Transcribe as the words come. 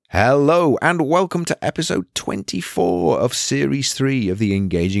Hello and welcome to episode 24 of Series 3 of the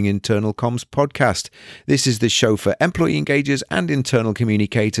Engaging Internal Comms podcast. This is the show for employee engagers and internal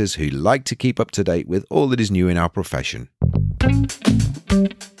communicators who like to keep up to date with all that is new in our profession.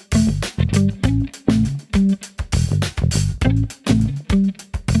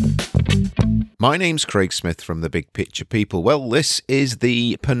 My name's Craig Smith from The Big Picture People. Well, this is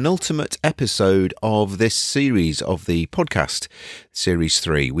the penultimate episode of this series of the podcast, Series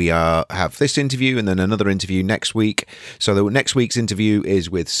 3. We have this interview and then another interview next week. So the next week's interview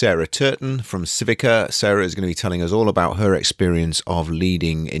is with Sarah Turton from Civica. Sarah is going to be telling us all about her experience of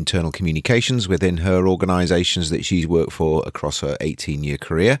leading internal communications within her organisations that she's worked for across her 18-year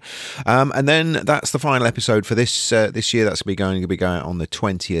career. And then that's the final episode for this year. That's going to be going out on the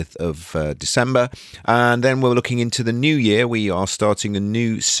 20th of December. And then we're looking into the new year. We are starting a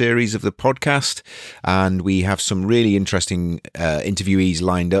new series of the podcast, and we have some really interesting interviewees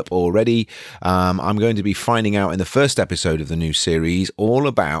lined up already. I'm going to be finding out in the first episode of the new series all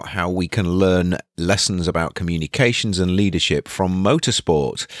about how we can learn lessons about communications and leadership from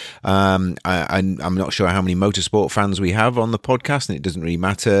motorsport. I'm not sure how many motorsport fans we have on the podcast, and it doesn't really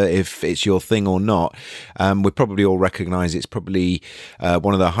matter if it's your thing or not. We probably all recognise it's probably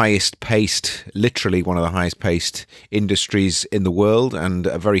one of the highest paced, literally one of the highest paced industries in the world, and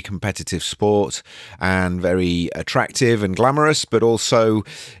a very competitive sport and very attractive and glamorous, but also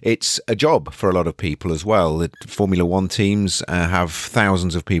it's a job for a lot of people as well. The Formula One teams have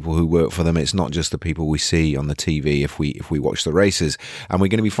thousands of people who work for them. It's not just the people we see on the TV if we watch the races. And we're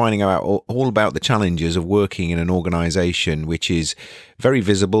going to be finding out all about the challenges of working in an organisation which is very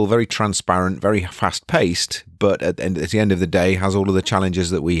visible, very transparent, very fast paced, but at the end of the day has all of the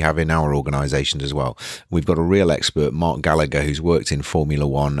challenges that we have in our organisations as well. We've got a real expert, Mark Gallagher, who's worked in Formula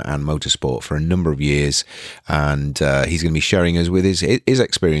One and motorsport for a number of years, and he's going to be sharing us with his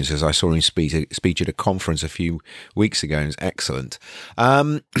experiences. I saw him speak at a conference a few weeks ago, and it's excellent.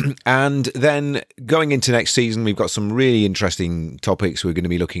 And then going into next season, we've got some really interesting topics. We're going to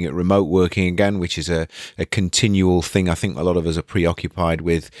be looking at remote working again, which is a continual thing. I think a lot of us are preoccupied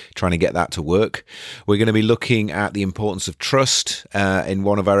with trying to get that to work. We're going to be looking at the importance of trust in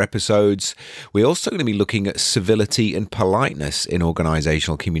one of our episodes. We're also going to be looking at civility and politeness in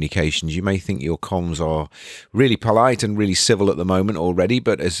organisational communications. You may think your comms are really polite and really civil at the moment already,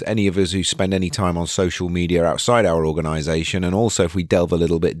 but as any of us who spend any time on social media outside our organisation, and also if we delve a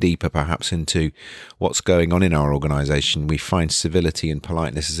little bit deeper perhaps into what's going on in our organisation, we find civility and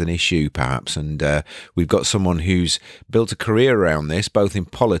politeness as an issue perhaps. And we've got someone who's built a career around this, both in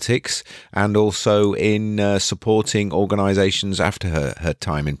politics and also in supporting organisations after her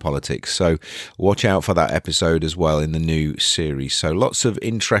time in politics. So watch out for that episode as well in the new series. So lots of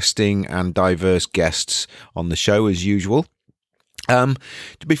interesting and diverse guests on the show as usual.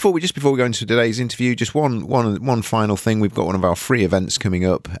 Before we go into today's interview, just one final thing. We've got one of our free events coming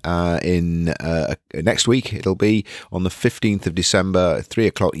up in next week. It'll be on the 15th of December,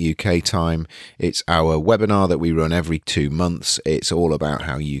 3:00 UK time. It's our webinar that we run every 2 months. It's all about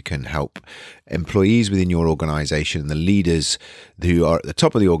how you can help employees within your organisation and the leaders who are at the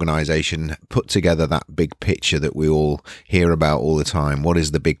top of the organisation put together that big picture that we all hear about all the time. What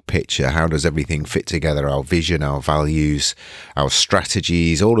is the big picture? How does everything fit together? Our vision, our values, our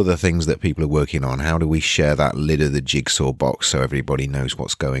strategies, all of the things that people are working on. How do we share that lid of the jigsaw box so everybody knows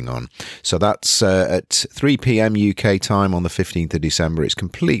what's going on? So that's at 3 p.m. UK time on the 15th of December. It's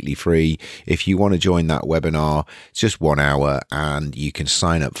completely free. If you want to join that webinar, it's just 1 hour, and you can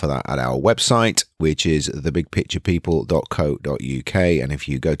sign up for that at our website, which is thebigpicturepeople.co.uk. And if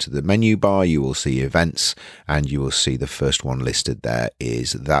you go to the menu bar, you will see events, and you will see the first one listed there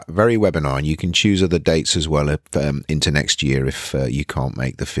is that very webinar. And you can choose other dates as well into next year if you can't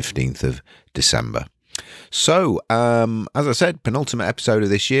make the 15th of December. So, as I said, penultimate episode of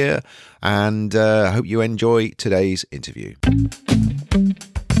this year, and I hope you enjoy today's interview.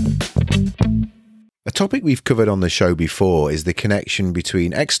 A topic we've covered on the show before is the connection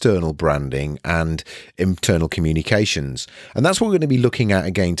between external branding and internal communications. And that's what we're going to be looking at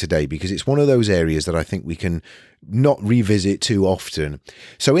again today, because it's one of those areas that I think we can not revisit too often.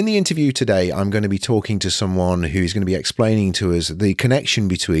 So in the interview today, I'm going to be talking to someone who's going to be explaining to us the connection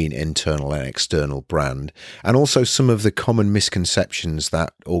between internal and external brand, and also some of the common misconceptions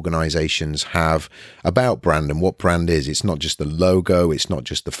that organizations have about brand and what brand is. It's not just the logo, it's not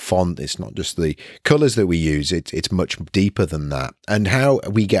just the font, it's not just the colors that we use, it's much deeper than that. And how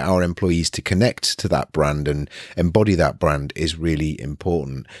we get our employees to connect to that brand and embody that brand is really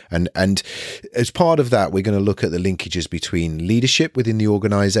important. And as part of that, we're going to look at at the linkages between leadership within the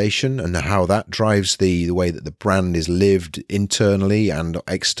organization and how that drives the way that the brand is lived internally and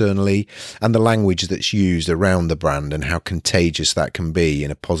externally, and the language that's used around the brand and how contagious that can be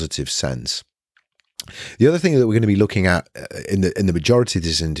in a positive sense. The other thing that we're going to be looking at in the majority of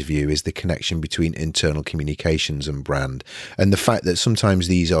this interview is the connection between internal communications and brand, and the fact that sometimes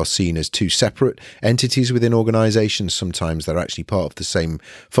these are seen as two separate entities within organizations. Sometimes they're actually part of the same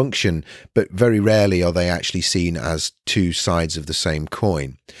function, but very rarely are they actually seen as two sides of the same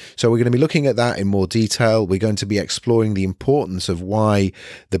coin. So we're going to be looking at that in more detail. We're going to be exploring the importance of why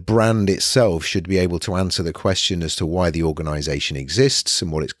the brand itself should be able to answer the question as to why the organization exists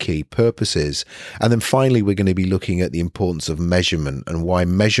and what its key purpose is. And then finally, we're going to be looking at the importance of measurement and why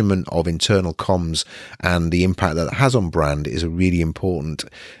measurement of internal comms and the impact that it has on brand is a really important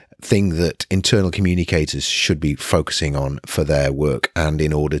thing that internal communicators should be focusing on for their work and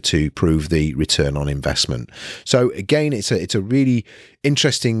in order to prove the return on investment. So again, it's a really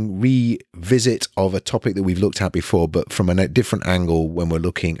interesting revisit of a topic that we've looked at before, but from a different angle when we're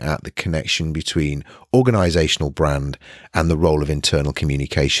looking at the connection between organizational brand and the role of internal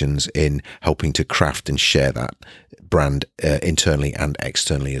communications in helping to craft and share that brand internally and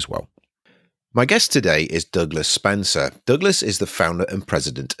externally as well. My guest today is Douglas Spencer. Douglas is the founder and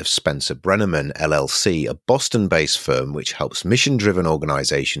president of Spencer Brenneman, LLC, a Boston-based firm which helps mission-driven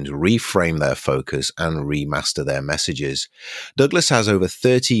organizations reframe their focus and remaster their messages. Douglas has over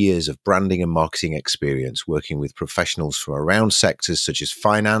 30 years of branding and marketing experience working with professionals from around sectors such as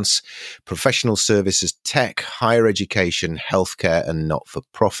finance, professional services, tech, higher education, healthcare, and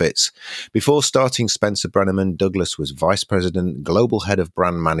not-for-profits. Before starting Spencer Brenneman, Douglas was vice president, global head of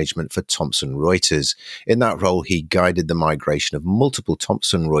brand management for Thomson Reuters. In that role, he guided the migration of multiple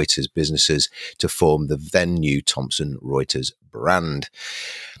Thomson Reuters businesses to form the then new Thomson Reuters brand.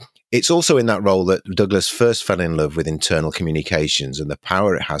 It's also in that role that Douglas first fell in love with internal communications and the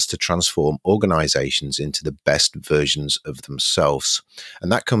power it has to transform organizations into the best versions of themselves. And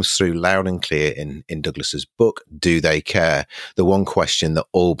that comes through loud and clear in Douglas's book, Do They Care? The one question that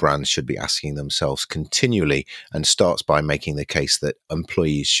all brands should be asking themselves continually, and starts by making the case that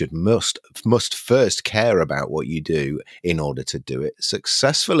employees must first care about what you do in order to do it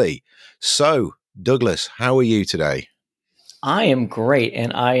successfully. So, Douglas, how are you today? I am great,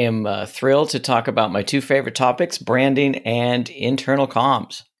 and I am thrilled to talk about my two favorite topics, branding and internal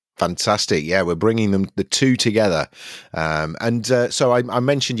comms. Fantastic. Yeah, we're bringing the two together. So I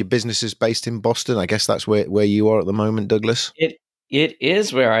mentioned your business is based in Boston. I guess that's where you are at the moment, Douglas? It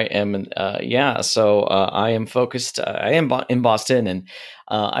is where I am. So I am focused. I am in Boston, and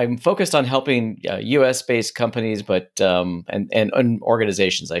I'm focused on helping U.S.-based companies, but and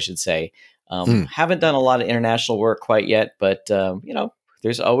organizations, I should say. Haven't done a lot of international work quite yet, but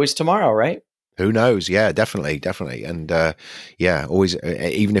there's always tomorrow, right? Who knows? Yeah, definitely. And always,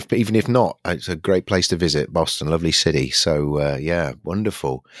 even if not, it's a great place to visit. Boston, lovely city. So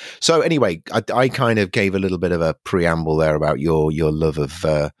wonderful. So anyway, I kind of gave a little bit of a preamble there about your love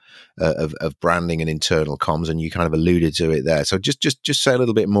of branding and internal comms, and you kind of alluded to it there. So just say a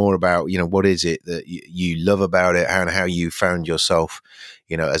little bit more about what is it that you love about it, and how you found yourself,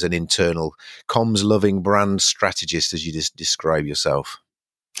 as an internal comms loving brand strategist, as you just describe yourself.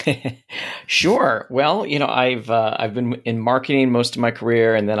 Sure. Well, I've been in marketing most of my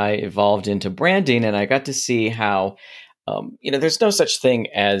career, and then I evolved into branding, and I got to see how, there's no such thing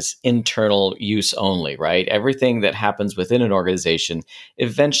as internal use only, right? Everything that happens within an organization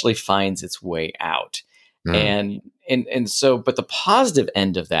eventually finds its way out. And so, but the positive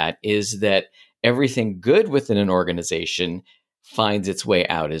end of that is that everything good within an organization finds its way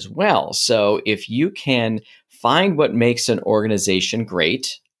out as well. So if you can find what makes an organization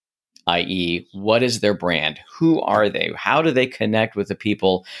great, i.e., what is their brand? Who are they? How do they connect with the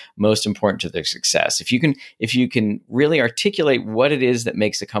people most important to their success? If you can really articulate what it is that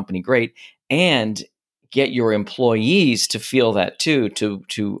makes a company great and get your employees to feel that too,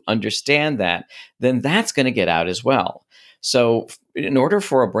 to understand that, then that's going to get out as well. So in order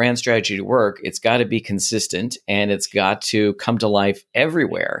for a brand strategy to work, it's got to be consistent and it's got to come to life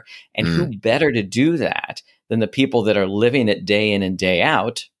everywhere. And who better to do that than the people that are living it day in and day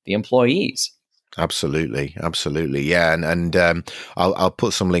out, the employees? Absolutely. Yeah. And I'll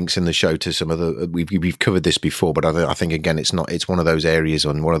put some links in the show to some other, we've covered this before, but I think again, it's one of those areas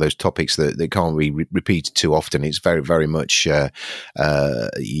on one of those topics that can't be repeated too often. It's very, very much, kind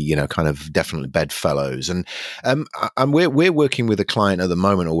of definitely bedfellows. And we're working with a client at the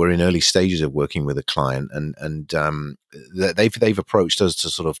moment, or we're in early stages of working with a client, and they've approached us to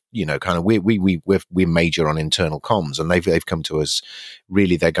sort of, we major on internal comms, and they've come to us.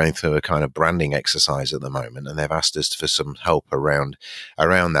 Really, they're going through a kind of branding exercise at the moment, and they've asked us for some help around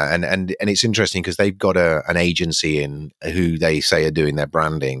that. And it's interesting because they've got an agency in who they say are doing their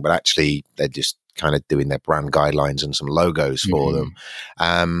branding, but actually they're just kind of doing their brand guidelines and some logos for them.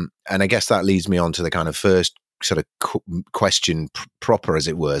 And I guess that leads me on to the kind of first sort of question proper, as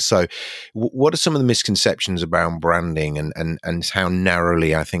it were. So what are some of the misconceptions around branding, and how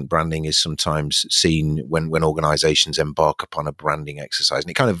narrowly I think branding is sometimes seen when organizations embark upon a branding exercise?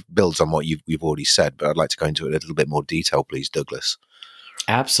 And it kind of builds on what you've already said, but I'd like to go into it a little bit more detail, please, Douglas.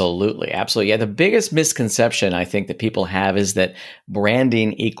 Absolutely. Absolutely. Yeah. The biggest misconception I think that people have is that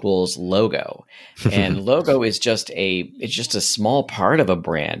branding equals logo. And logo is it's just a small part of a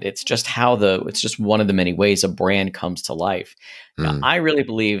brand. It's just it's just one of the many ways a brand comes to life. Now, I really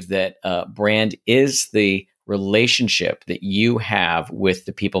believe that brand is the relationship that you have with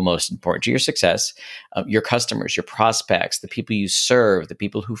the people most important to your success, your customers, your prospects, the people you serve, the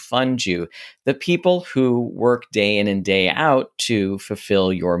people who fund you, the people who work day in and day out to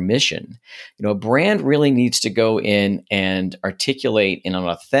fulfill your mission. A brand really needs to go in and articulate in an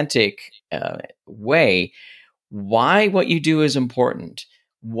authentic way why what you do is important.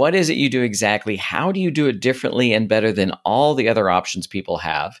 What is it you do exactly? How do you do it differently and better than all the other options people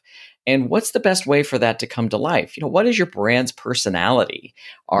have? And what's the best way for that to come to life? What is your brand's personality?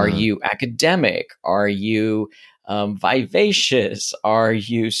 Are you academic? Are you vivacious? Are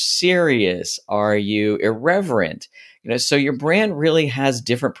you serious? Are you irreverent? So your brand really has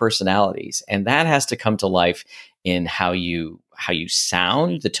different personalities, and that has to come to life in how you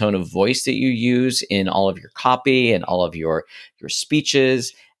sound, the tone of voice that you use in all of your copy and all of your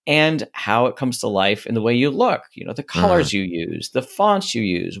speeches, and how it comes to life in the way you look, the colors you use, the fonts you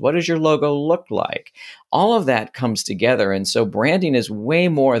use, what does your logo look like? All of that comes together. And so branding is way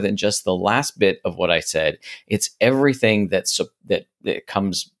more than just the last bit of what I said. It's everything that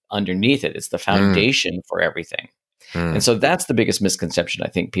comes underneath it. It's the foundation for everything. And so that's the biggest misconception I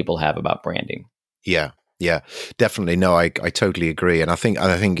think people have about branding. Yeah, definitely. No, I totally agree. And I think,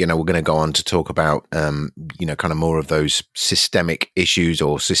 we're going to go on to talk about, kind of more of those systemic issues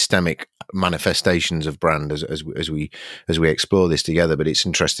or systemic manifestations of brand as we explore this together. But it's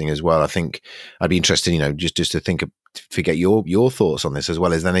interesting as well. I think I'd be interested, just to get your thoughts on this, as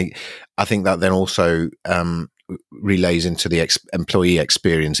well as then I think that then also, relays into the employee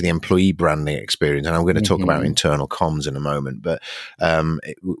experience, the employee branding experience. And I'm going to talk about internal comms in a moment, but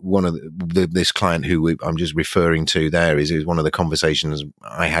one of this client who I'm just referring to there is one of the conversations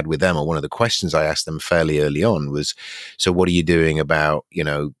I had with them, or one of the questions I asked them fairly early on was, so what are you doing about,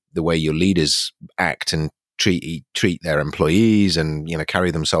 the way your leaders act and treat their employees and, carry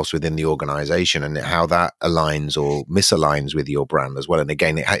themselves within the organization, and how that aligns or misaligns with your brand as well. And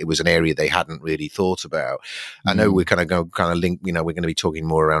again, it was an area they hadn't really thought about. I know we're kind of link, we're going to be talking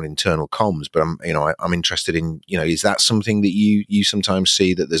more around internal comms, but I'm interested in, is that something that you sometimes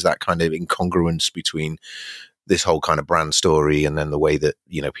see, that there's that kind of incongruence between this whole kind of brand story and then the way that,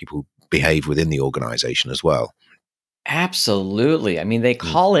 people behave within the organization as well? Absolutely. I mean, they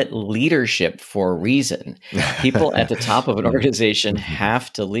call it leadership for a reason. People at the top of an organization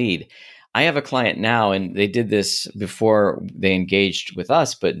have to lead. I have a client now, and they did this before they engaged with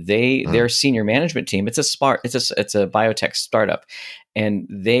us, but their senior management team, it's a biotech startup, and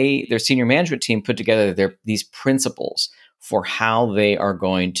their senior management team put together these principles for how they are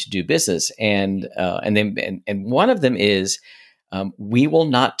going to do business. And one of them is, we will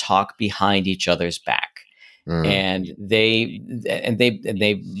not talk behind each other's back. And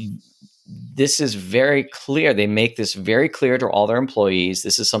this is very clear. They make this very clear to all their employees.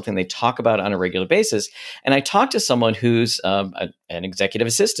 This is something they talk about on a regular basis. And I talked to someone who's an executive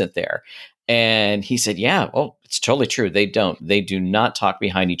assistant there, and he said, "Yeah, well, it's totally true. They do not talk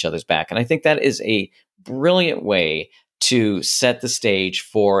behind each other's back." And I think that is a brilliant way to set the stage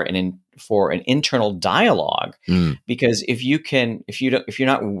for an internal dialogue, because if you're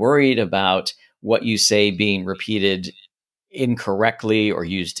not worried about what you say being repeated incorrectly or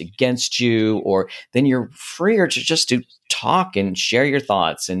used against you, or then you're freer to just to talk and share your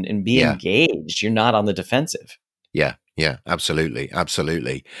thoughts and be engaged. You're not on the defensive. Yeah, absolutely.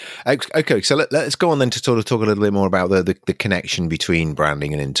 Okay, so let's go on then to sort of talk a little bit more about the connection between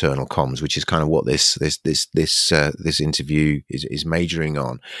branding and internal comms, which is kind of what this interview is majoring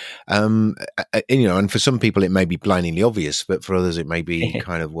on. And for some people it may be blindingly obvious, but for others it may be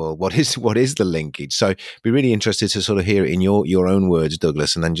kind of, well, what is the linkage? So, be really interested to sort of hear it in your own words,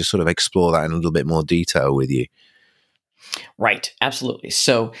 Douglas, and then just sort of explore that in a little bit more detail with you. Right, absolutely.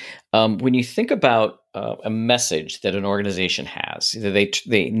 So when you think about a message that an organization has.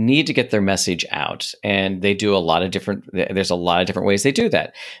 They need to get their message out, and they do a lot of different. There's a lot of different ways they do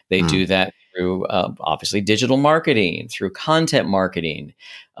that. They do that through obviously digital marketing, through content marketing.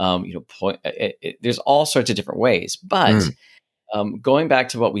 There's all sorts of different ways. But going back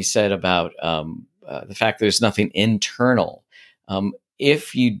to what we said about the fact that there's nothing internal,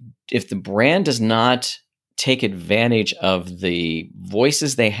 if the brand does not take advantage of the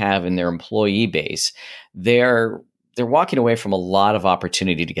voices they have in their employee base, they're walking away from a lot of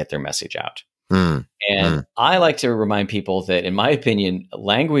opportunity to get their message out. And I like to remind people that, in my opinion,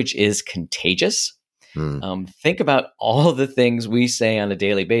 language is contagious. Think about all the things we say on a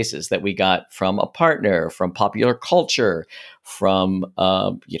daily basis that we got from a partner, from popular culture, from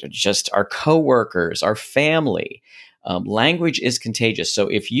just our coworkers, our family. Language is contagious. So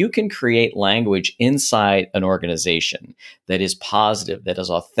if you can create language inside an organization that is positive, that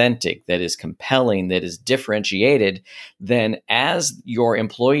is authentic, that is compelling, that is differentiated, then as your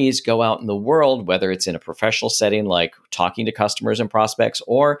employees go out in the world, whether it's in a professional setting like talking to customers and prospects,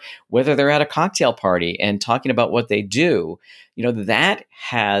 or whether they're at a cocktail party and talking about what they do, that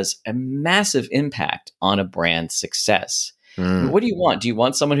has a massive impact on a brand's success. What do you want? Do you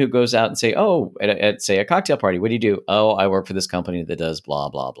want someone who goes out and say, at say a cocktail party, what do you do? Oh, I work for this company that does blah,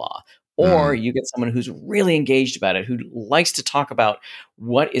 blah, blah. Or you get someone who's really engaged about it, who likes to talk about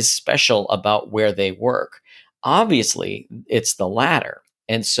what is special about where they work. Obviously, it's the latter.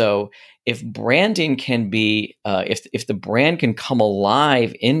 And so if branding can be, if the brand can come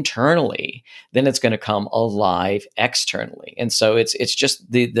alive internally, then it's going to come alive externally. And so it's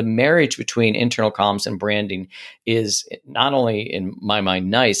just the marriage between internal comms and branding is not only, in my mind,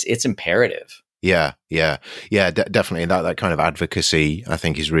 nice, it's imperative. Yeah, definitely. And that kind of advocacy, I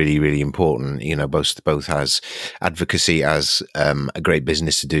think, is really, really important. Both as advocacy as a great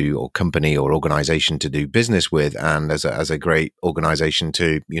business to do, or company or organization to do business with, and as a great organization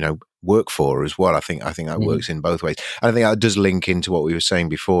to work for as well. I think that works in both ways. And I think that does link into what we were saying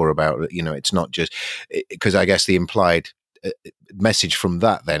before about it's not just because I guess the implied message from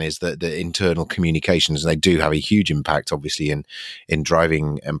that then is that the internal communications, they do have a huge impact obviously in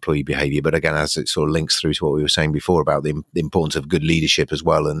driving employee behavior, but again, as it sort of links through to what we were saying before about the importance of good leadership as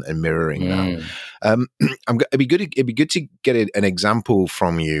well, and mirroring that. It'd be good to get an example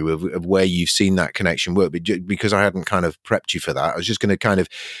from you of where you've seen that connection work, because I hadn't kind of prepped you for that. I was just going to kind of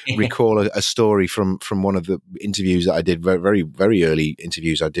recall a story from one of the interviews that I did, very, very, very early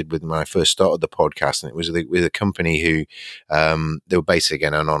interviews I did when I first started the podcast, and it was with a company who they were basically,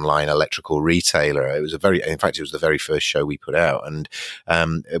 again, an online electrical retailer. It was in fact, it was the very first show we put out. And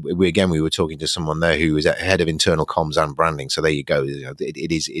we were talking to someone there who was head of internal comms and branding. So there you go.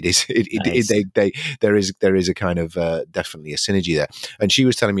 There is a kind of definitely a synergy there. And she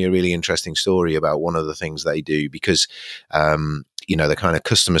was telling me a really interesting story about one of the things they do, because the kind of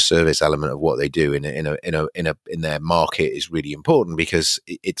customer service element of what they do in their market is really important, because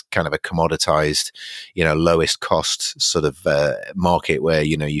it's kind of a commoditized, lowest cost sort of market where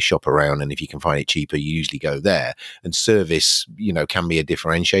you shop around, and if you can find it cheaper, you usually go there. And service, can be a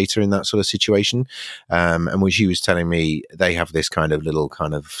differentiator in that sort of situation. And when she was telling me, they have this kind of little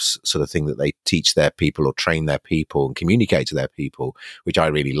kind of sort of thing that they teach their people or train their people and communicate to their people, which I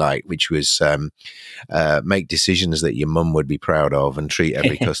really like, which was make decisions that your mum would be proud of and treat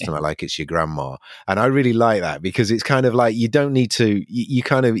every customer like it's your grandma. And I really like that, because it's kind of like, you don't need to, you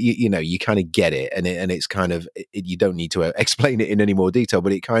kind of get it, and it's kind of, you don't need to explain it in any more detail,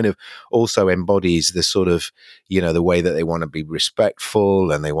 but it kind of also embodies the sort of, the way that they want to be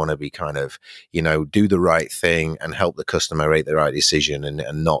respectful, and they want to be kind of, do the right thing and help the customer make the right decision,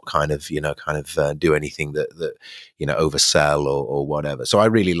 and not kind of, do anything that oversell or whatever. So I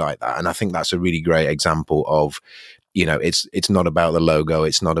really like that. And I think that's a really great example of, it's not about the logo.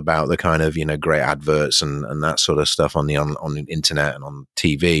 It's not about the kind of, great adverts and that sort of stuff on the internet and on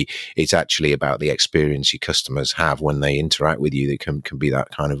TV. It's actually about the experience your customers have when they interact with you. That can be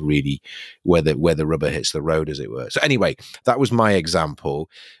that kind of really where the rubber hits the road, as it were. So anyway, that was my example.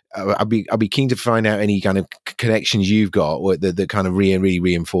 I'd be keen to find out any kind of connections you've got that kind of really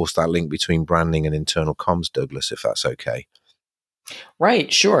reinforce that link between branding and internal comms, Douglas, if that's okay.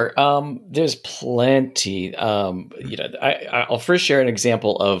 Right, sure. There's plenty. I'll first share an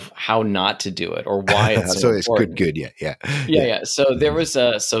example of how not to do it, or why it's so it's important. Good. Yeah. So there was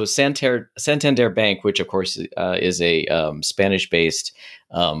Santander Bank, which of course is a Spanish-based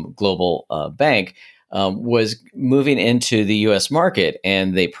global bank, was moving into the U.S. market,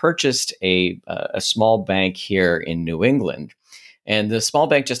 and they purchased a small bank here in New England. And the small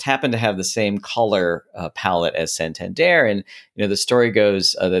bank just happened to have the same color palette as Santander. And the story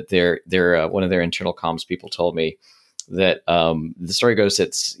goes that they're one of their internal comms people told me that the story goes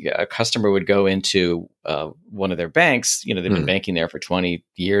that a customer would go into one of their banks. They've been banking there for 20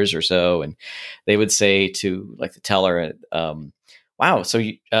 years or so, and they would say to like the teller, "Wow, so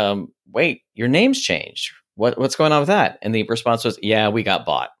wait, your name's changed. What's going on with that?" And the response was, "Yeah, we got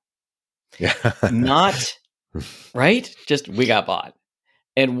bought." Yeah. Not right, just we got bought.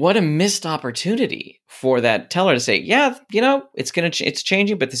 And what a missed opportunity for that teller to say, "Yeah, it's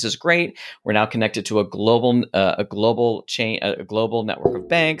changing, but this is great. We're now connected to a global chain, a global network of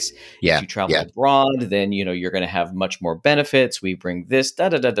banks. Yeah. If you travel abroad, then you're going to have much more benefits. We bring this. Da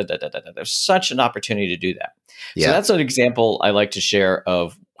da da da da da da." There's such an opportunity to do that. Yeah. So that's an example I like to share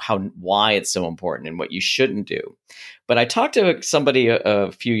of why it's so important and what you shouldn't do. But I talked to somebody a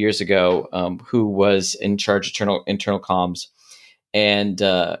few years ago who was in charge of internal comms. And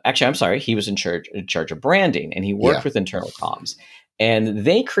actually, I'm sorry, he was in charge of branding, and he worked with internal comms. And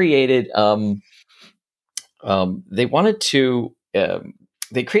they created,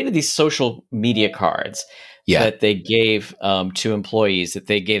 they created these social media cards that they gave to employees. That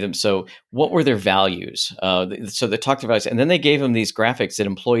they gave them. So, what were their values? So they talked about, and then they gave them these graphics that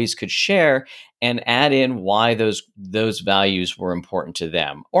employees could share and add in why those values were important to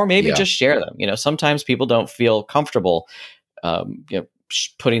them, or maybe just share them. Sometimes people don't feel comfortable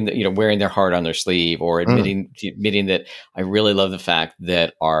putting wearing their heart on their sleeve, or admitting that I really love the fact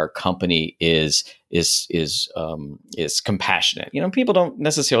that our company is compassionate. People don't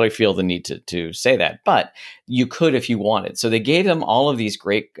necessarily feel the need to say that, but you could if you wanted. So they gave them all of these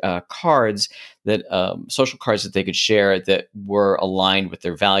great cards, that social cards that they could share that were aligned with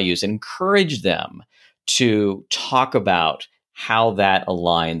their values, and encourage them to talk about how that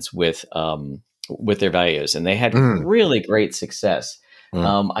aligns with their values. And they had really great success.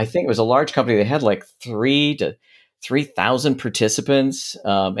 I think it was a large company. They had like 3,000 participants,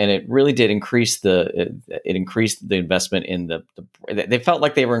 and it really did increase the investment in they felt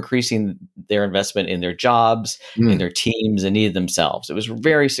like they were increasing their investment in their jobs, in their teams, and in themselves. It was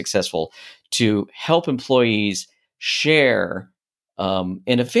very successful to help employees share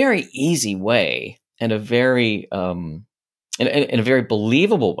in a very easy way, and a very in a very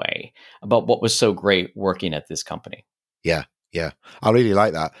believable way about what was so great working at this company. Yeah. Yeah, I really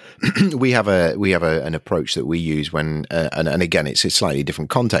like that. we have an approach that we use when, and again, it's a slightly different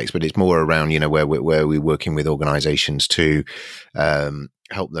context, but it's more around where we're working with organisations to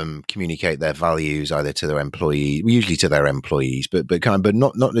help them communicate their values either to their employees, usually to their employees, but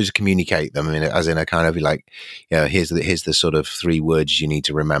not just communicate them as in a kind of like, here's the sort of 3 words you need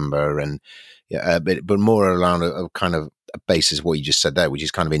to remember, and but more around a kind of a basis of what you just said there, which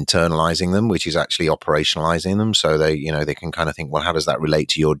is kind of internalizing them, which is actually operationalizing them. So they can kind of think, well, how does that relate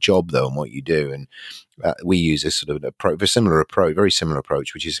to your job though, and what you do? And we use this sort of very similar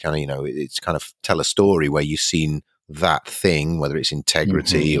approach, which is kind of, it's kind of tell a story where you've seen that thing, whether it's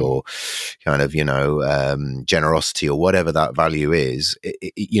integrity or kind of, generosity or whatever that value is,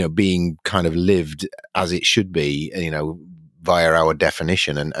 being kind of lived as it should be, via our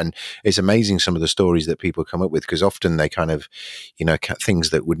definition. And it's amazing some of the stories that people come up with, because often they kind of, things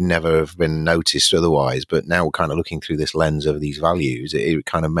that would never have been noticed otherwise, but now kind of looking through this lens of these values, it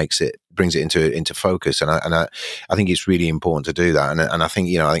kind of brings it into focus. And I think it's really important to do that. And I think,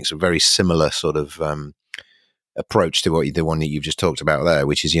 I think it's a very similar sort of, approach to the one that you've just talked about there,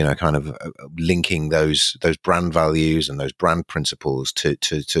 which is kind of linking those brand values and those brand principles to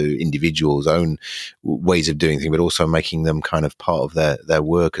individuals' own ways of doing things, but also making them kind of part of their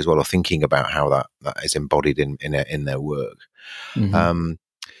work as well, or thinking about how that is embodied in their work.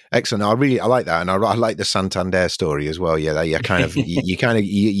 Excellent. I like that, and I like the Santander story as well. Yeah, you kind of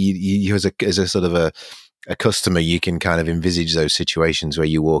you as a sort of a customer, you can kind of envisage those situations where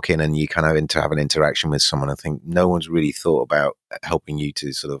you walk in and you kind of have an interaction with someone. I think no one's really thought about helping you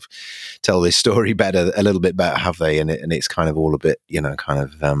to sort of tell this story a little bit better, have they? And it's kind of all a bit, kind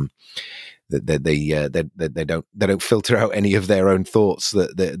of they don't filter out any of their own thoughts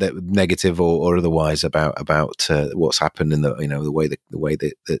that negative or otherwise about what's happened in the way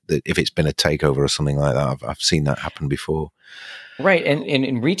that if it's been a takeover or something like that. I've seen that happen before. Right, and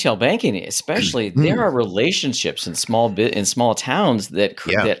in retail banking, especially, there are relationships in small towns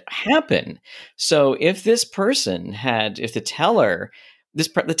that happen. So if this person the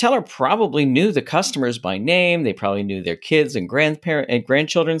teller probably knew the customers by name, they probably knew their kids and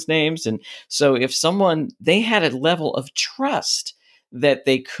grandchildren's names, and so if they had a level of trust that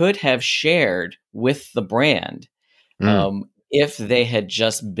they could have shared with the brand. if they had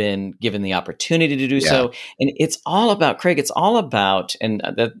just been given the opportunity to do Yeah. so. And it's all about, Craig, it's all about,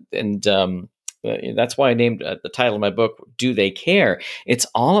 that's why I named the title of my book, Do They Care? It's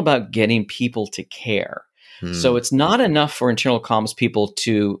all about getting people to care. So it's not enough for internal comms people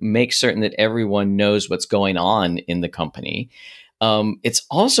to make certain that everyone knows what's going on in the company. It's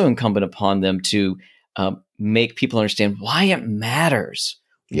also incumbent upon them to make people understand why it matters.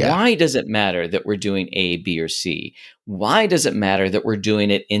 Yeah. Why does it matter that we're doing A, B, or C? Why does it matter that we're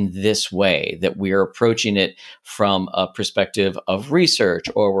doing it in this way, that we're approaching it from a perspective of research,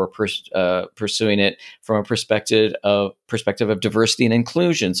 or we're pursuing it from a perspective of diversity and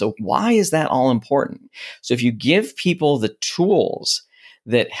inclusion? So why is that all important? So if you give people the tools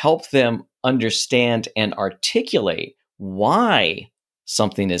that help them understand and articulate why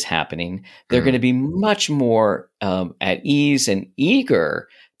something is happening, they're going to be much more at ease and eager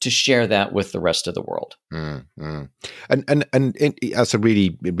to share that with the rest of the world. And that's a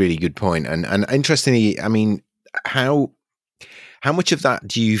really, really good point. And interestingly, I mean, how much of that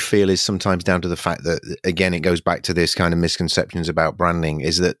do you feel is sometimes down to the fact that, again, it goes back to this kind of misconceptions about branding,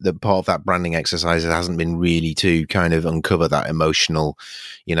 is that the part of that branding exercise hasn't been really to kind of uncover that emotional,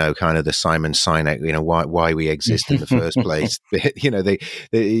 kind of the Simon Sinek, why we exist in the first place.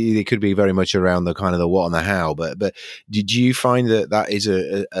 They could be very much around the kind of the what and the how. But did you find that is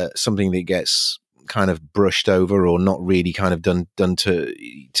a something that gets kind of brushed over, or not really kind of done to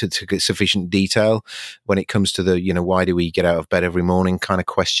sufficient detail when it comes to the why do we get out of bed every morning kind of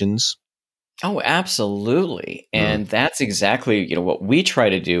questions? Oh, absolutely. And that's exactly what we try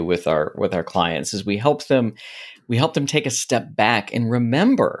to do with our clients is we help them take a step back and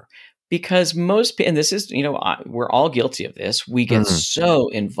remember, because most people, and this is we're all guilty of this, we get so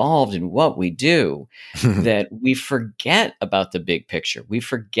involved in what we do that we forget about the big picture. We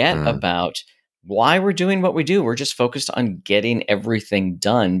forget about why we're doing what we do. We're just focused on getting everything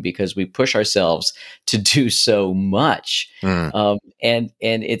done because we push ourselves to do so much. And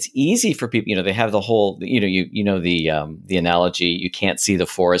it's easy for people, they have the whole, the analogy, you can't see the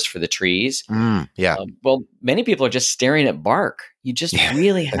forest for the trees. Well, many people are just staring at bark. You just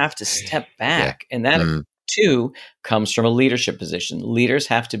really have to step back. And that too comes from a leadership position. Leaders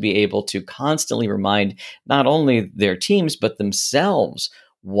have to be able to constantly remind not only their teams, but themselves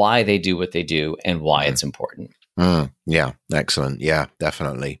why they do what they do and why it's important. Yeah, excellent. Yeah,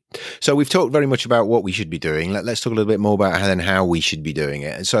 definitely. So we've talked very much about what we should be doing. Let's talk a little bit more about how we should be doing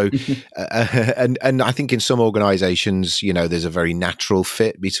it. And so, and I think in some organizations, there's a very natural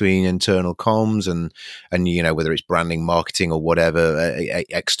fit between internal comms and whether it's branding, marketing, or whatever,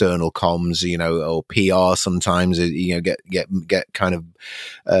 external comms, or PR sometimes, get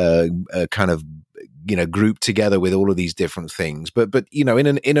kind of grouped together with all of these different things. But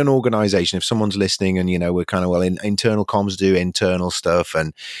in an organization, if someone's listening and we're kind of internal comms do internal stuff,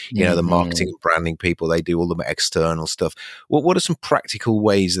 and the marketing and branding people, they do all the external stuff. What are some practical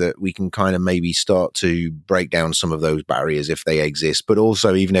ways that we can kind of maybe start to break down some of those barriers if they exist, but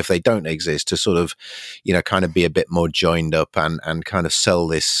also even if they don't exist, to sort of kind of be a bit more joined up and kind of sell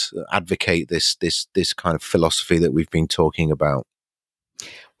this, advocate this kind of philosophy that we've been talking about?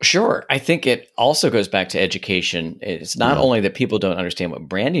 Sure. I think it also goes back to education. It's not only that people don't understand what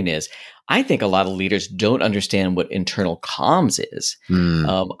branding is. I think a lot of leaders don't understand what internal comms is.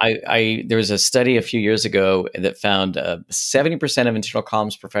 There was a study a few years ago that found 70% of internal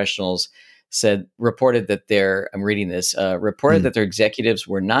comms professionals reported that their executives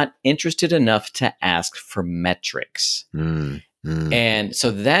were not interested enough to ask for metrics. And so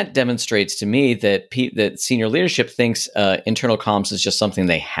that demonstrates to me that that senior leadership thinks internal comms is just something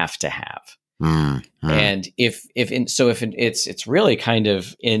they have to have. And it's really kind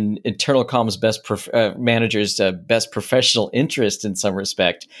of in internal comms managers' best professional interest in some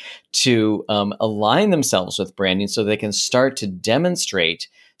respect to align themselves with branding so they can start to demonstrate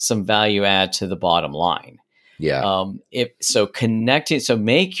some value add to the bottom line. Yeah. Make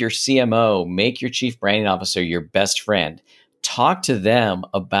your CMO, make your chief branding officer your best friend. Talk to them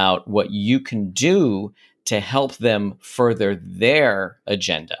about what you can do to help them further their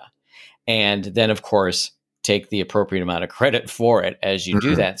agenda. And then, of course, take the appropriate amount of credit for it as you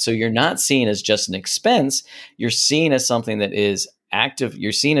do that. So you're not seen as just an expense. You're seen as something that is active.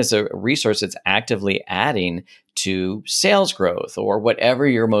 You're seen as a resource that's actively adding to sales growth or whatever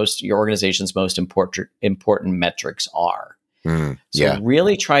your organization's most important metrics are.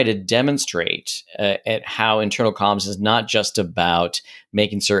 Really try to demonstrate at how internal comms is not just about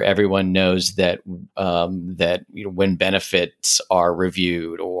making sure everyone knows that when benefits are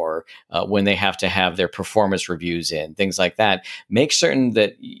reviewed or when they have to have their performance reviews in, things like that. Make certain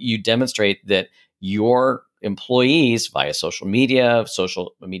that you demonstrate that your employees via social media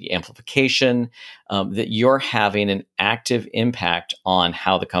amplification, that you're having an active impact on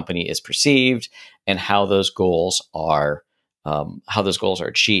how the company is perceived and how those goals are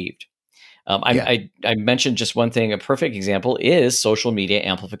achieved. Yeah. I mentioned just one thing. A perfect example is social media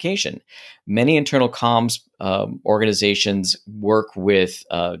amplification. Many internal comms organizations work with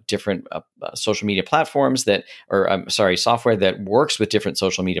different social media platforms software that works with different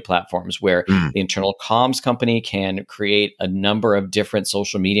social media platforms, where Mm. the internal comms company can create a number of different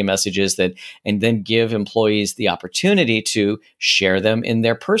social media messages and then give employees the opportunity to share them in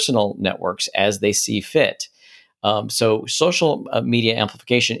their personal networks as they see fit. So social media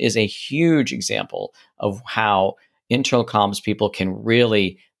amplification is a huge example of how internal comms people can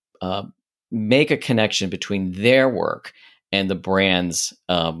really uh, make a connection between their work and the brand's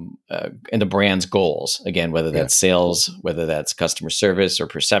goals. Again, whether Yeah. that's sales, whether that's customer service or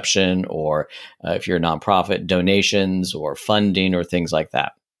perception, or if you're a nonprofit, donations or funding or things like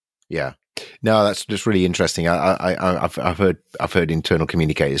that. Yeah. No, that's just really interesting. I've heard internal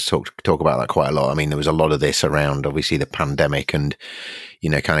communicators talk about that quite a lot. I mean, there was a lot of this around obviously the pandemic and,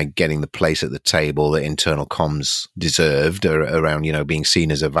 kind of getting the place at the table that internal comms deserved around, being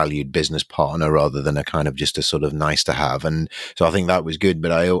seen as a valued business partner rather than a kind of just a sort of nice to have. And so I think that was good,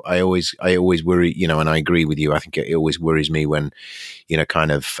 but I always worry, and I agree with you. I think it always worries me when, you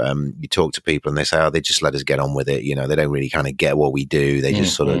talk to people and they say, oh, they just let us get on with it. They don't really kind of get what we do. They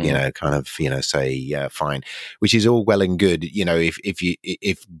just sort of, say, yeah, fine, which is all well and good.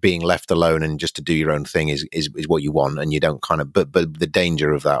 If being left alone and just to do your own thing is what you want, and you don't but the danger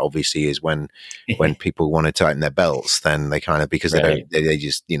of that obviously is when people want to tighten their belts, then they kind of, because Right. they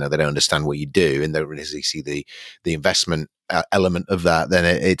just, they don't understand what you do and don't really see the investment element of that, then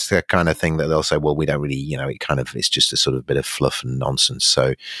it's the kind of thing that they'll say, well, we don't really, it's just a sort of bit of fluff and nonsense.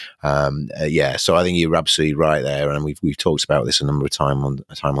 So, so I think you're absolutely right there. And we've talked about this a number of times on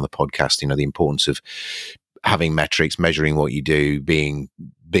the podcast, the importance of having metrics, measuring what you do, being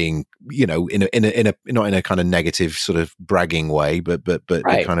in a not in a kind of negative sort of bragging way, but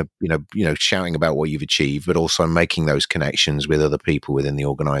Right. kind of shouting about what you've achieved, but also making those connections with other people within the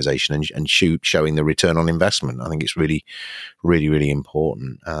organization and showing the return on investment. I think it's really, really, really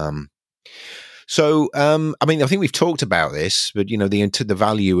important. I mean, I think we've talked about this, but the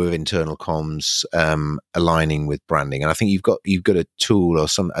value of internal comms aligning with branding, and I think you've got a tool or a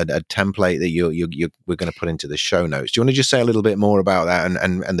template that we're going to put into the show notes. Do you want to just say a little bit more about that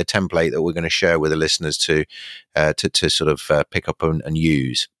and the template that we're going to share with the listeners to sort of pick up and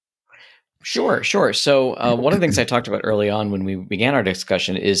use? Sure. So one of the things I talked about early on when we began our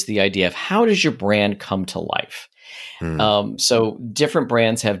discussion is the idea of how does your brand come to life? Hmm. So different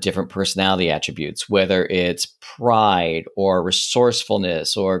brands have different personality attributes, whether it's pride or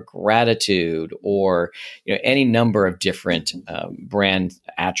resourcefulness or gratitude or any number of different brand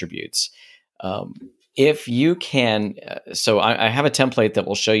attributes. If you can, I have a template that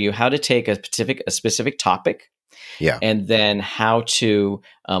will show you how to take a specific topic, Yeah. and then how to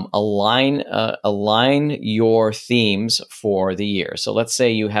align your themes for the year. So let's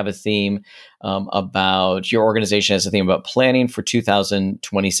say you have a theme about your organization has a theme about planning for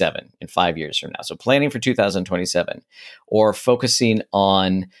 2027 in 5 years from now. So planning for 2027, or focusing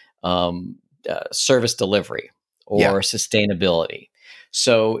on service delivery or sustainability.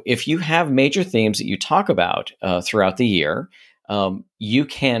 So if you have major themes that you talk about throughout the year, you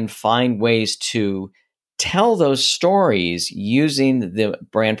can find ways to tell those stories using the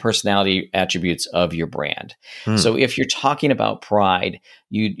brand personality attributes of your brand. So if you're talking about pride,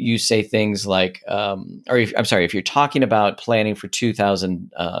 you say things like, if you're talking about planning for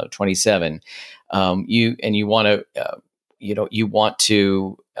 2027, you want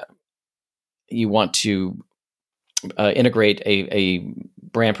to integrate a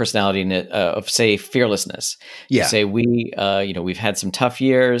brand personality in it, of say fearlessness. You say we've had some tough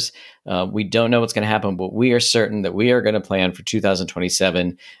years. We don't know what's going to happen, but we are certain that we are going to plan for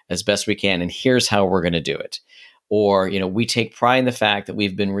 2027 as best we can, and here's how we're going to do it. Or we take pride in the fact that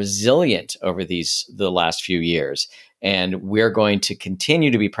we've been resilient over the last few years, and we're going to continue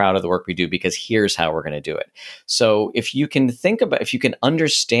to be proud of the work we do because here's how we're going to do it. So if you can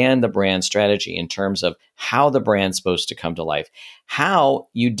understand the brand strategy in terms of how the brand's supposed to come to life, how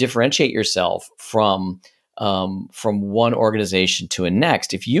you differentiate yourself from one organization to a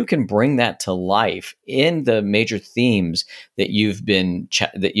next, if you can bring that to life in the major themes that you've been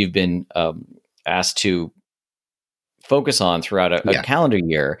asked to focus on throughout a calendar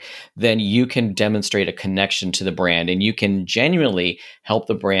year, then you can demonstrate a connection to the brand, and you can genuinely help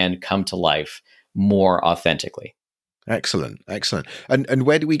the brand come to life more authentically. Excellent, excellent. And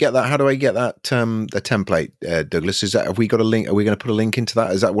where do we get that? How do I get that the template, Douglas? Is that, have we got a link? Are we going to put a link into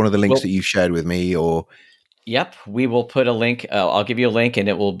that? Is that one of the links Well, that you've shared with me, or? yep, we will put a link. I'll give you a link, and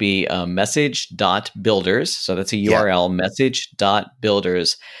it will be message.builders. So that's a URL,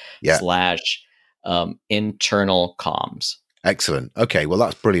 message.builders / internal comms. Excellent. Okay, well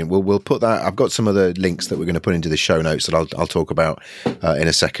that's brilliant. We'll put that. I've got some other links that we're going to put into the show notes that I'll talk about in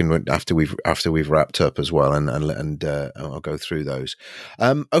a second after we've wrapped up as well, and I'll go through those.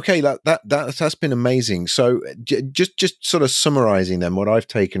 Okay, that's been amazing. So just sort of summarizing then, what I've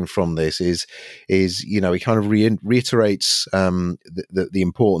taken from this is it kind of reiterates the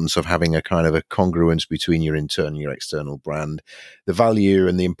importance of having a kind of a congruence between your internal and your external brand, the value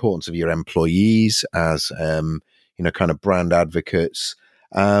and the importance of your employees as kind of brand advocates,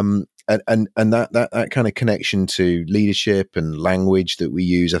 and that kind of connection to leadership and language that we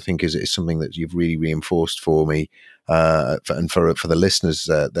use, I think is something that you've really reinforced for me, and for the listeners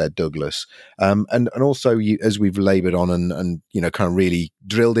there, Douglas, and also as we've laboured on and kind of really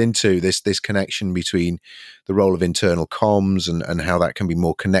drilled into this connection between the role of internal comms and how that can be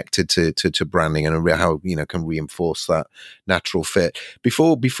more connected to branding, and how can reinforce that natural fit.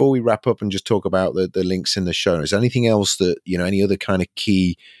 Before we wrap up and just talk about the links in the show notes, anything else that any other kind of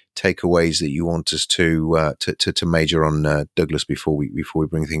key takeaways that you want us to major on, Douglas, before we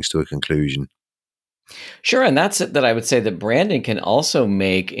bring things to a conclusion? Sure, and that's it, that I would say that branding can also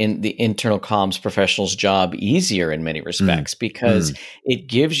make in the internal comms professional's job easier in many respects, because it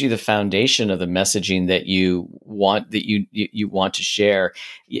gives you the foundation of the messaging that you want to share.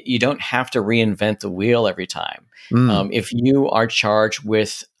 You don't have to reinvent the wheel every time. If you are charged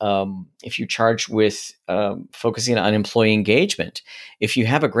with focusing on employee engagement, if you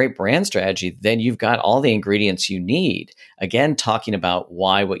have a great brand strategy, then you've got all the ingredients you need. Again, talking about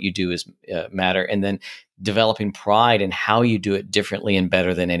why what you do is matter, and then developing pride in how you do it differently and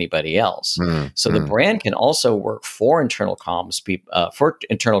better than anybody else. So the brand can also work for internal comms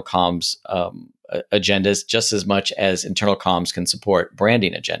agendas just as much as internal comms can support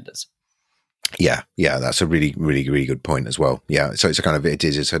branding agendas. Yeah, that's a really, really, really good point as well. Yeah, so it's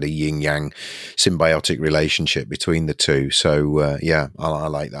a sort of yin yang symbiotic relationship between the two. So I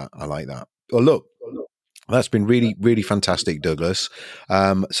like that. Well, look, that's been really, really fantastic, Douglas.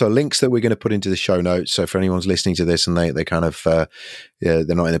 So links that we're going to put into the show notes. So for anyone's listening to this and they kind of they're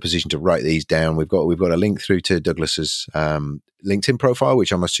not in a position to write these down, we've got a link through to Douglas's LinkedIn profile,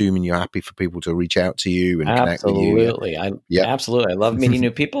 which I'm assuming you're happy for people to reach out to you and connect with you. Absolutely. I love meeting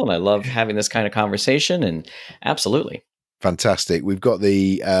new people, and I love having this kind of conversation. And absolutely. Fantastic. We've got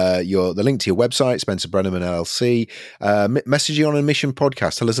the link to your website, Spencer Brenneman LLC, Messaging on a Mission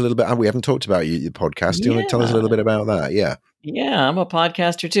podcast. Tell us a little bit. We haven't talked about your podcast. Do you want to tell us a little bit about that? Yeah, I'm a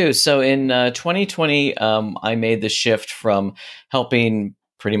podcaster too. So in 2020, I made the shift from helping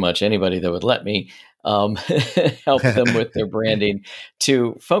pretty much anybody that would let me help them with their branding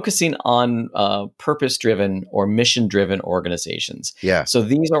to focusing on purpose-driven or mission-driven organizations. Yeah. So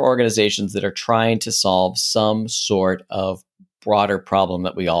these are organizations that are trying to solve some sort of broader problem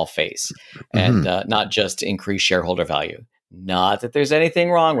that we all face, and not just increase shareholder value. Not that there's anything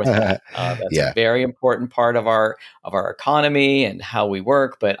wrong with that. That's a very important part of our economy and how we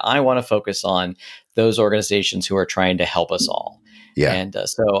work. But I want to focus on those organizations who are trying to help us all. Yeah. And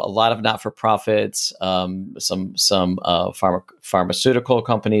so a lot of not-for-profits, some pharmaceutical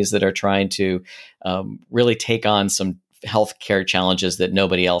companies that are trying to really take on some healthcare challenges that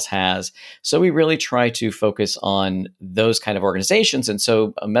nobody else has. So we really try to focus on those kind of organizations. And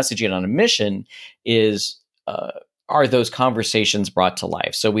so Messaging on a Mission are those conversations brought to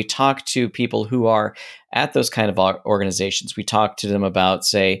life. So we talk to people who are at those kind of organizations. We talk to them about,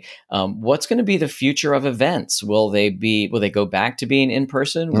 say, what's going to be the future of events? Will they go back to being in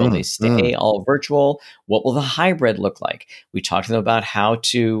person? Will they stay all virtual? What will the hybrid look like? We talk to them about how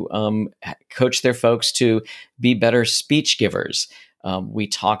to coach their folks to be better speech givers. We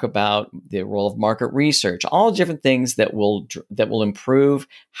talk about the role of market research, all different things that will improve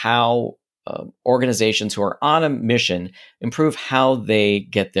how organizations who are on a mission improve how they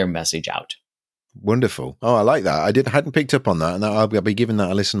get their message out. Wonderful. Oh, I like that. I hadn't picked up on that, and I'll be giving that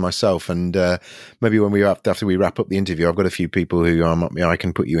a listen myself. And maybe after we wrap up the interview, I've got a few people who I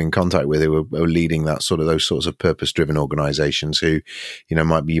can put you in contact with who are leading those sorts of purpose-driven organizations who, you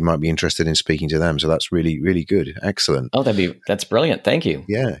might be interested in speaking to them. So that's really, really good. Excellent. Oh, that's brilliant. Thank you.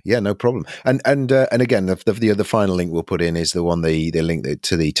 Yeah, no problem. And again, the final link we'll put in is the link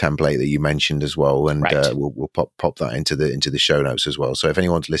to the template that you mentioned as well, and we'll pop that into the show notes as well. So if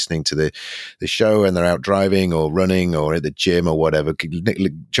anyone's listening to the show show and they're out driving or running or at the gym or whatever,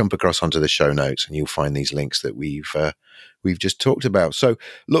 jump across onto the show notes and you'll find these links that we've just talked about. So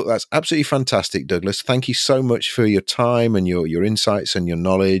look, that's absolutely fantastic, Douglas. Thank you so much for your time and your insights and your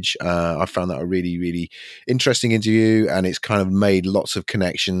knowledge. I found that a really, really interesting interview, and it's kind of made lots of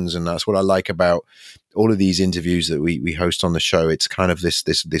connections. And that's what I like about all of these interviews that we host on the show. It's kind of this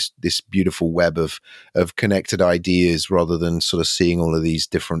beautiful web of connected ideas, rather than sort of seeing all of these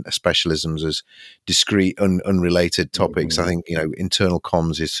different specialisms as discrete, unrelated topics. I think, internal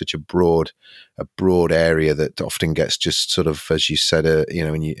comms is such a broad area that often gets just sort of, as you said,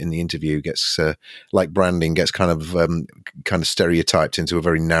 in the interview, gets like branding, gets kind of stereotyped into a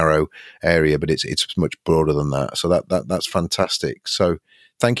very narrow area, but it's much broader than that. So that's fantastic. So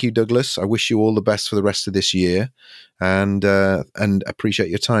thank you, Douglas. I wish you all the best for the rest of this year, and appreciate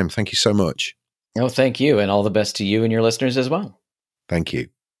your time. Thank you so much. Oh, thank you, and all the best to you and your listeners as well. Thank you.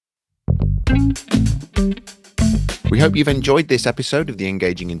 We hope you've enjoyed this episode of the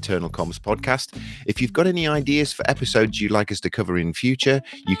Engaging Internal Comms podcast. If you've got any ideas for episodes you'd like us to cover in future,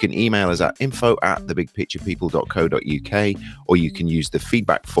 you can email us at info@thebigpicturepeople.co.uk, or you can use the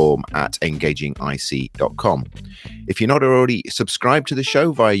feedback form at engagingic.com. If you're not already subscribed to the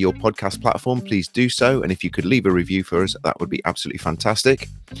show via your podcast platform, please do so. And if you could leave a review for us, that would be absolutely fantastic.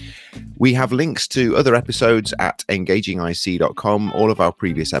 We have links to other episodes at engagingic.com. All of our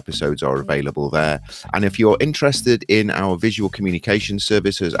previous episodes are available there. And if you're interested in our visual communication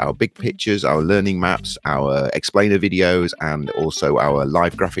services, our big pictures, our learning maps, our explainer videos, and also our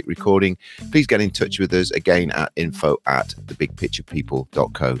live graphic recording, please get in touch with us again at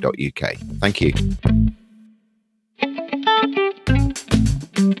info@thebigpicturepeople.co.uk. Thank you.